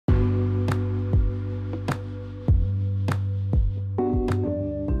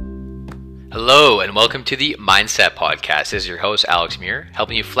Hello and welcome to the MindCep Podcast. This is your host, Alex Muir,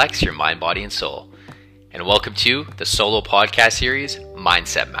 helping you flex your mind, body, and soul. And welcome to the solo podcast series,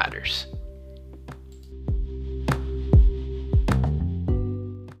 MindCep Matters.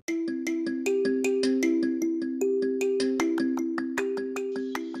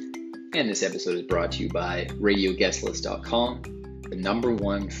 And this episode is brought to you by RadioGuestList.com, the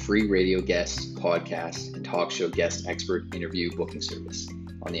 #1 free radio guest, podcast, and talk show guest expert interview booking service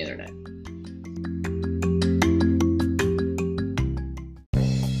on the internet.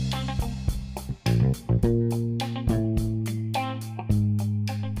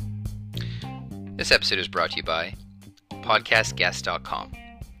 This episode is brought to you by PodcastGuest.com,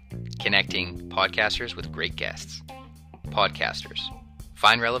 connecting podcasters with great guests. Podcasters.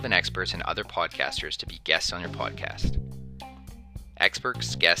 Find relevant experts and other podcasters to be guests on your podcast.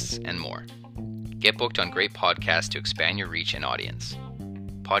 Experts, guests, and more. Get booked on great podcasts to expand your reach and audience.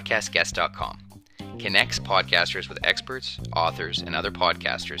 PodcastGuest.com connects podcasters with experts, authors, and other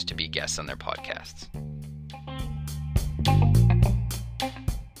podcasters to be guests on their podcasts.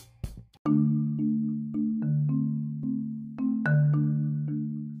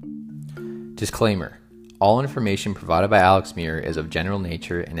 Disclaimer. All information provided by Alex Muir is of general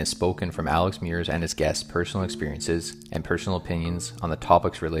nature and is spoken from Alex Muir's and his guests' personal experiences and personal opinions on the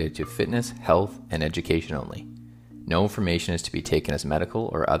topics related to fitness, health, and education only. No information is to be taken as medical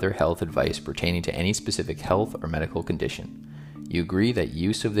or other health advice pertaining to any specific health or medical condition. You agree that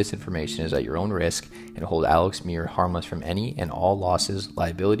use of this information is at your own risk and hold Alex Muir harmless from any and all losses,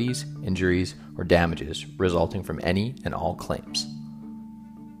 liabilities, injuries, or damages resulting from any and all claims.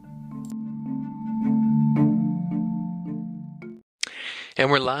 And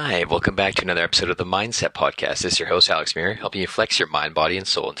we're live. Welcome back to another episode of the MindCep Podcast. This is your host, Alex Muir, helping you flex your mind, body, and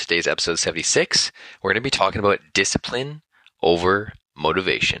soul. In today's episode 76, we're going to be talking about discipline over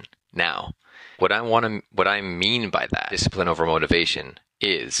motivation. Now, what I mean by that, discipline over motivation,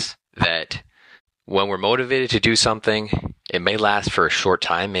 is that when we're motivated to do something, it may last for a short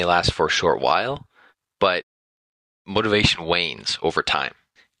time, may last for a short while, but motivation wanes over time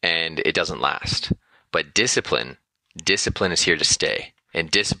and it doesn't last. But discipline is here to stay. And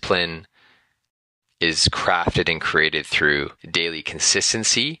discipline is crafted and created through daily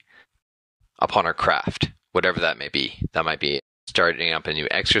consistency upon our craft, whatever that may be. That might be starting up a new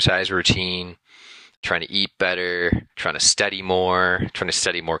exercise routine, trying to eat better, trying to study more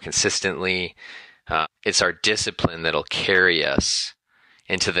consistently. It's our discipline that'll carry us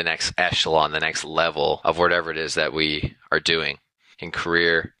into the next echelon, the next level of whatever it is that we are doing in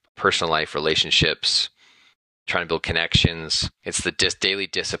career, personal life, relationships, trying to build connections. It's the daily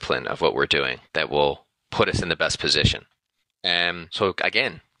discipline of what we're doing that will put us in the best position. And so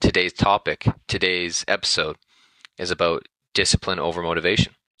again, today's episode is about discipline over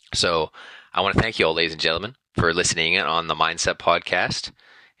motivation. So I want to thank you all, ladies and gentlemen, for listening in on the MindCep Podcast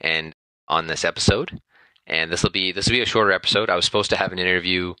and on this episode. And this will be a shorter episode. I was supposed to have an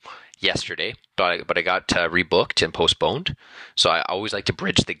interview yesterday, but I got rebooked and postponed. So I always like to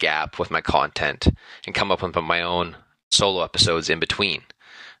bridge the gap with my content and come up with my own solo episodes in between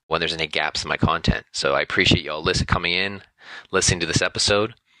when there's any gaps in my content. So I appreciate you all listening to this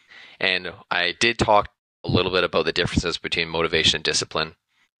episode. And I did talk a little bit about the differences between motivation and discipline.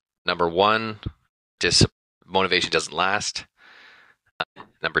 Number one, motivation doesn't last.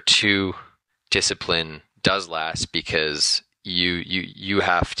 Number two, discipline does last because you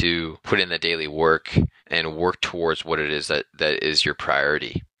have to put in the daily work and work towards what it is that is your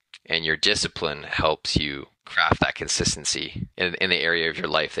priority. And your discipline helps you craft that consistency in the area of your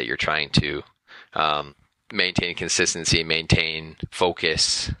life that you're trying to maintain consistency, maintain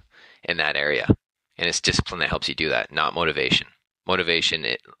focus in that area. And it's discipline that helps you do that, not motivation. Motivation,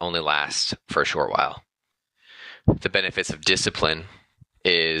 it only lasts for a short while. The benefits of discipline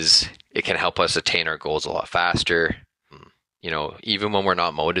is it can help us attain our goals a lot faster. Even when we're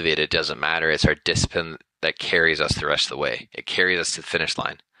not motivated, it doesn't matter. It's our discipline that carries us the rest of the way. It carries us to the finish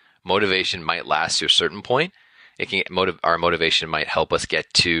line. Motivation might last to a certain point. Our motivation might help us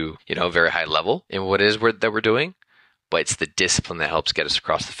get to, a very high level in what it is that we're doing. But it's the discipline that helps get us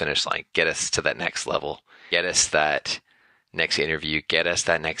across the finish line, get us to that next level, get us that next interview, get us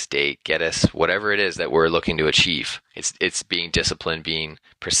that next date, get us whatever it is that we're looking to achieve. It's being disciplined, being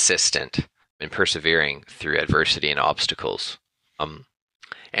persistent, and persevering through adversity and obstacles.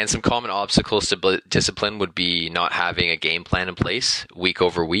 And some common obstacles to discipline would be not having a game plan in place week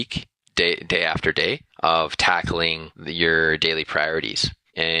over week, day after day of tackling your daily priorities.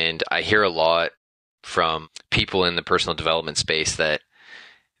 And I hear a lot from people in the personal development space that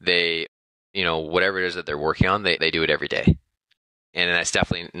they, whatever it is that they're working on, they do it every day. And that's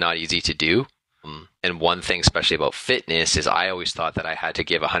definitely not easy to do. And one thing, especially about fitness, is I always thought that I had to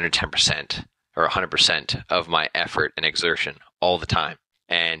give 110% or 100% of my effort and exertion all the time.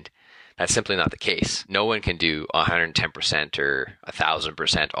 And that's simply not the case. No one can do 110% or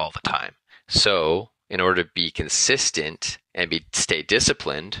 1,000% all the time. So in order to be consistent and stay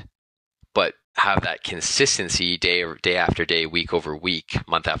disciplined, but have that consistency day after day, week over week,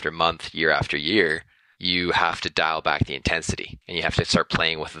 month after month, year after year, you have to dial back the intensity and you have to start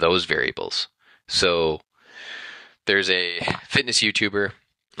playing with those variables. So there's a fitness YouTuber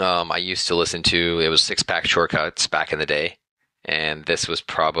I used to listen to. It was Six Pack Shortcuts back in the day. And this was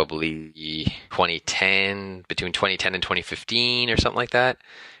probably 2010, between 2010 and 2015 or something like that.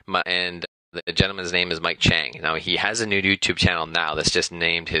 And the gentleman's name is Mike Chang. Now, he has a new YouTube channel now that's just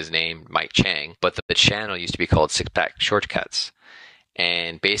named his name Mike Chang. But the channel used to be called Six Pack Shortcuts.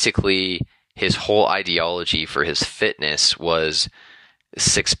 And basically, his whole ideology for his fitness was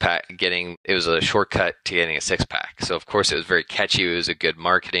it was a shortcut to getting a six pack. So of course it was very catchy. It was a good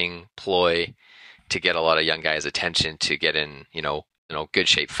marketing ploy to get a lot of young guys' attention to get in, good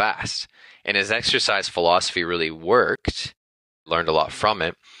shape fast. And his exercise philosophy really worked. Learned a lot from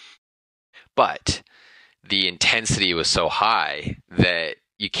it. But the intensity was so high that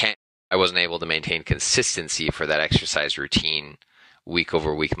I wasn't able to maintain consistency for that exercise routine week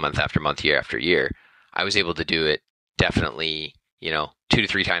over week, month after month, year after year. I was able to do it definitely 2 to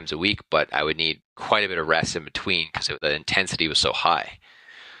 3 times a week, but I would need quite a bit of rest in between because the intensity was so high.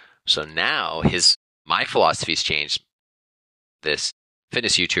 So now my philosophy's changed. This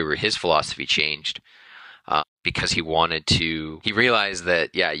fitness YouTuber, his philosophy changed because he realized that,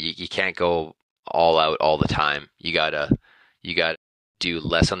 you can't go all out all the time. You gotta do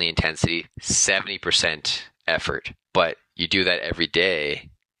less on the intensity, 70% effort, but you do that every day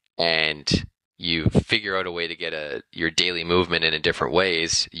and you figure out a way to get your daily movement in different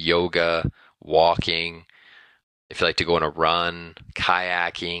ways. Yoga, walking, if you like to go on a run,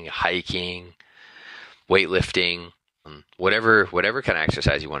 kayaking, hiking, weightlifting, whatever kind of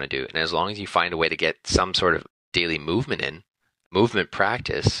exercise you want to do. And as long as you find a way to get some sort of daily movement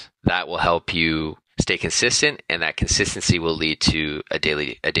practice, that will help you stay consistent, and that consistency will lead to a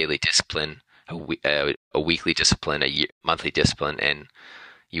daily discipline, a weekly discipline, a monthly discipline, and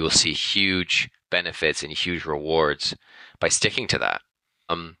you will see huge benefits and huge rewards by sticking to that.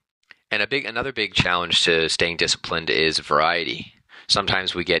 And another big challenge to staying disciplined is variety.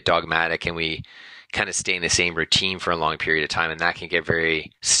 Sometimes we get dogmatic and we kind of stay in the same routine for a long period of time, and that can get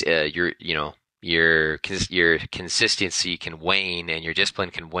very your consistency can wane and your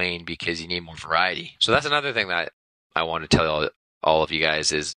discipline can wane because you need more variety. So that's another thing that I want to tell all of you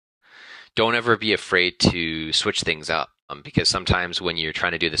guys is don't ever be afraid to switch things up. Because sometimes when you're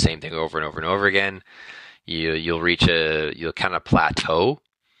trying to do the same thing over and over and over again, you'll kind of plateau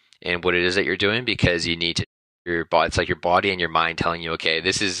in what it is that you're doing because you need to. It's like your body and your mind telling you, okay,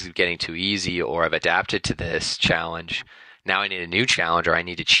 this is getting too easy, or I've adapted to this challenge. Now I need a new challenge, or I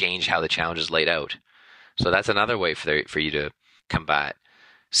need to change how the challenge is laid out. So that's another way for you to combat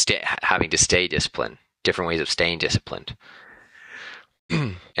having to stay disciplined. Different ways of staying disciplined.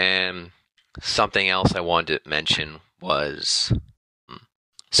 And something else I wanted to mention was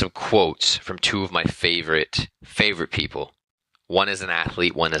some quotes from 2 of my favorite people. One is an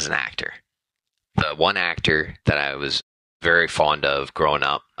athlete, one is an actor. The one actor that I was very fond of growing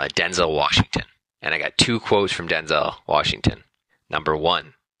up, Denzel Washington. And I got 2 quotes from Denzel Washington. Number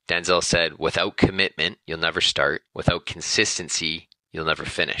 1, Denzel said, "Without commitment, you'll never start. Without consistency, you'll never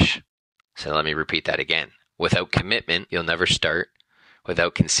finish." So let me repeat that again. Without commitment, you'll never start.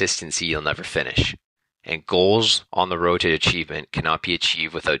 Without consistency, you'll never finish. And goals on the road to achievement cannot be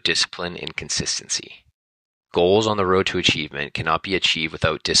achieved without discipline and consistency. Goals on the road to achievement cannot be achieved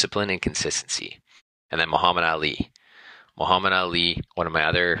without discipline and consistency. And then Muhammad Ali. Muhammad Ali, one of my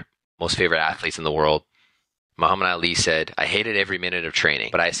other most favorite athletes in the world. Muhammad Ali said, "I hated every minute of training,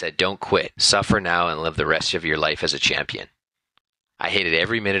 but I said, don't quit. Suffer now and live the rest of your life as a champion." I hated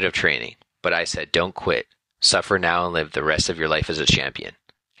every minute of training, but I said, don't quit. Suffer now and live the rest of your life as a champion.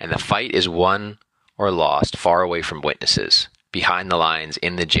 And the fight is won or lost far away from witnesses, behind the lines,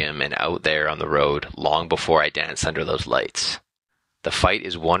 in the gym, and out there on the road, long before I dance under those lights. The fight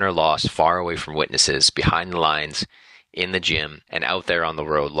is won or lost far away from witnesses, behind the lines, in the gym, and out there on the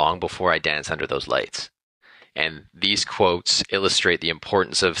road, long before I dance under those lights. And these quotes illustrate the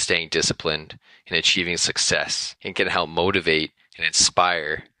importance of staying disciplined and achieving success, and can help motivate and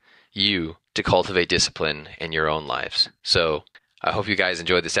inspire you to cultivate discipline in your own lives. So I hope you guys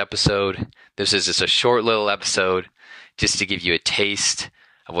enjoyed this episode. This is just a short little episode just to give you a taste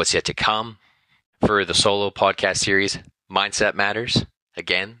of what's yet to come for the solo podcast series, MindCep Matters.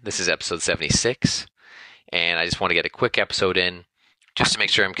 Again, this is episode 76, and I just want to get a quick episode in just to make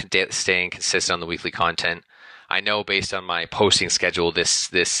sure I'm staying consistent on the weekly content. I know based on my posting schedule, this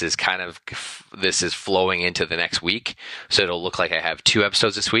is flowing into the next week, so it'll look like I have 2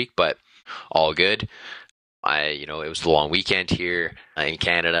 episodes this week, but all good. It was the long weekend here in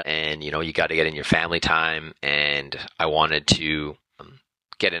Canada, and you got to get in your family time, and I wanted to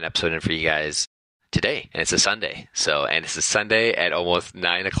get an episode in for you guys today, and it's a Sunday. And it's a Sunday at almost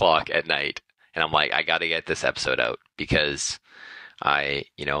 9 o'clock at night, and I'm like, I got to get this episode out because I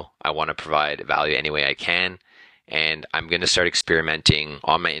want to provide value any way I can, and I'm going to start experimenting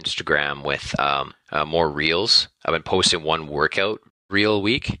on my Instagram with more reels. I've been posting 1 workout reel a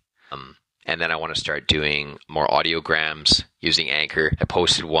week. And then I want to start doing more audiograms using Anchor. I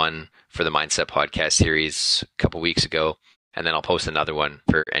posted one for the MindCep Podcast series a couple weeks ago, and then I'll post another one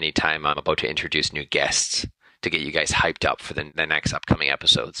for any time I'm about to introduce new guests to get you guys hyped up for the next upcoming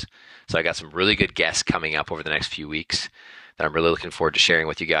episodes. So I got some really good guests coming up over the next few weeks that I'm really looking forward to sharing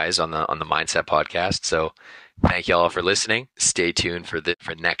with you guys on the MindCep Podcast. So thank you all for listening. Stay tuned for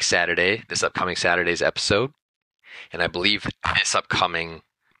next Saturday, this upcoming Saturday's episode. And I believe this upcoming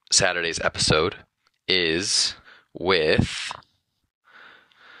Saturday's episode is with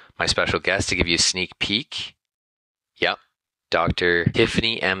my special guest. To give you a sneak peek,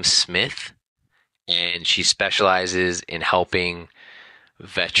 Dr.Tiffany M Smith, and she specializes in helping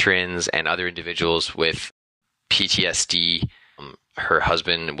veterans and other individuals with PTSD. Her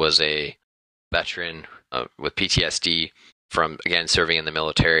husband was a veteran with PTSD from, again, serving in the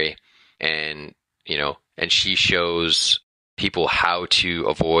military, and she shows people how to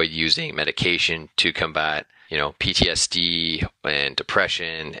avoid using medication to combat, PTSD and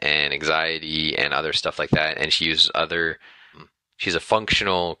depression and anxiety and other stuff like that. And she uses she's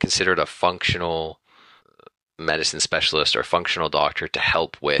considered a functional medicine specialist or functional doctor to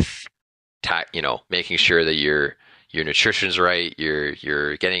help with, making sure that your nutrition's right,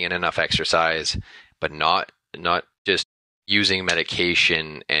 you're getting in enough exercise, but not just using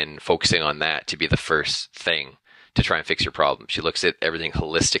medication and focusing on that to be the first thing to try and fix your problem. She looks at everything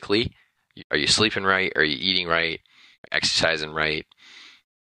holistically. Are you sleeping right? Are you eating right? Exercising right?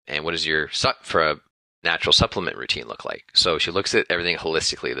 And what does your for a natural supplement routine look like? So she looks at everything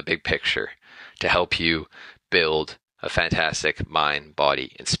holistically, the big picture, to help you build a fantastic mind,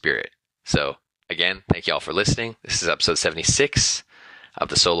 body, and spirit. So again, thank you all for listening. This is episode 76 of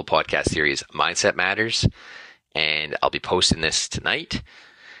the solo podcast series, MindCep Matters, and I'll be posting this tonight.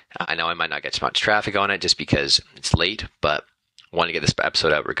 I know I might not get too much traffic on it just because it's late, but I want to get this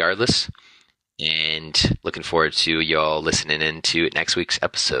episode out regardless. And looking forward to y'all listening into next week's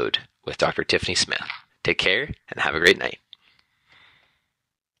episode with Dr. Tiffany Smith. Take care and have a great night.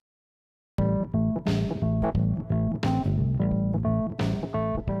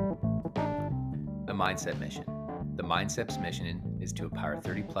 The MindCep Mission. The MindCep's mission is to empower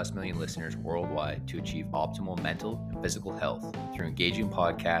 30+ million listeners worldwide to achieve optimal mental and physical health through engaging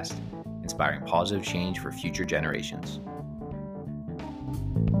podcasts, inspiring positive change for future generations.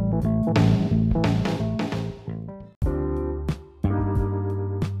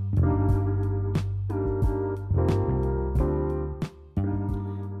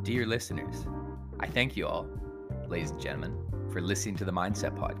 Dear listeners, I thank you all, ladies and gentlemen, for listening to the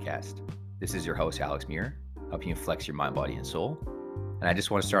MindCep Podcast. This is your host, Alex Muir, helping you flex your mind, body, and soul. And I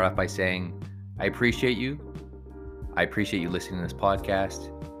just want to start off by saying, I appreciate you. I appreciate you listening to this podcast.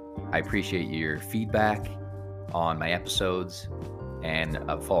 I appreciate your feedback on my episodes and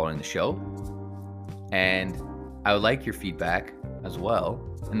following the show. And I would like your feedback as well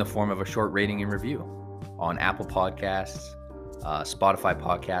in the form of a short rating and review on Apple Podcasts. Spotify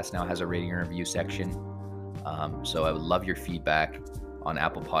Podcast now has a rating and review section. So I would love your feedback on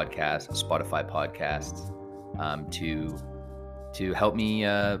Apple Podcasts, Spotify Podcasts, to help me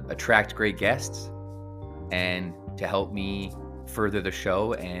attract great guests and to help me further the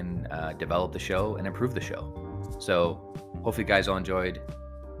show and develop the show and improve the show. So hopefully you guys all enjoyed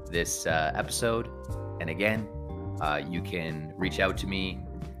this episode. And again, you can reach out to me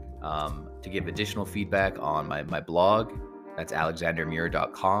to give additional feedback on my blog. That's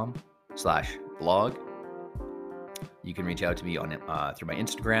alexandermuir.com/blog. You can reach out to me on through my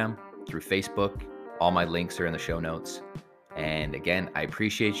Instagram, through Facebook. All my links are in the show notes. And again, I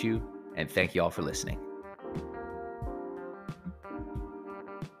appreciate you and thank you all for listening.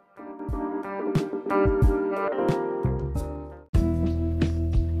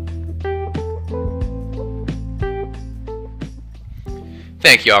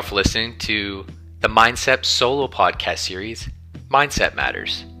 Thank you all for listening to the MindCep solo podcast series, MindCep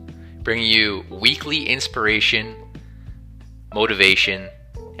Matters, bringing you weekly inspiration, motivation,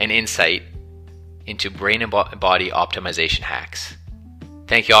 and insight into brain and body optimization hacks.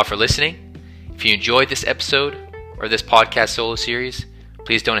 Thank you all for listening. If you enjoyed this episode or this podcast solo series,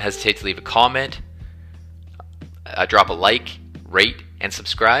 please don't hesitate to leave a comment, drop a like, rate, and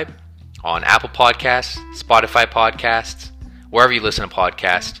subscribe on Apple Podcasts, Spotify Podcasts, wherever you listen to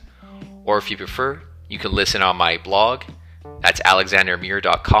podcasts. Or if you prefer, you can listen on my blog. That's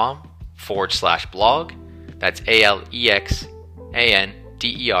alexandermuir.com/blog. That's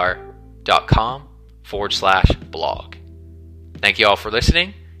alexander.com/blog. Thank you all for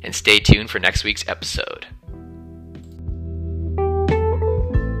listening, and stay tuned for next week's episode.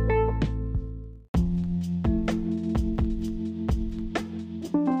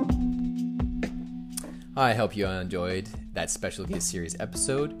 I hope you enjoyed that special guest series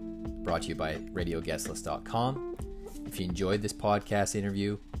episode brought to you by RadioGuestlist.com. If you enjoyed this podcast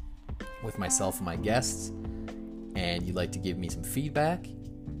interview with myself and my guests, and you'd like to give me some feedback,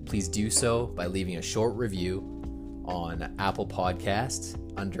 please do so by leaving a short review on Apple Podcasts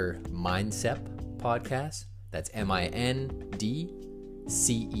under MindCep Podcast. That's MindCep,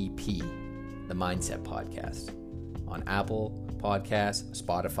 the MindCep Podcast. On Apple Podcasts,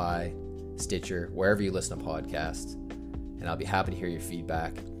 Spotify, Stitcher, wherever you listen to podcasts. And I'll be happy to hear your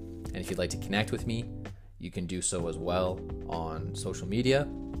feedback. And if you'd like to connect with me, you can do so as well on social media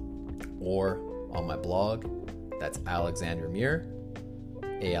or on my blog. That's Alexander Muir,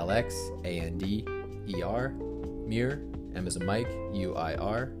 ALXANDER, Muir, M as in Mike,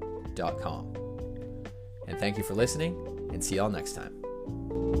 UIR.com. And thank you for listening, and see y'all next time.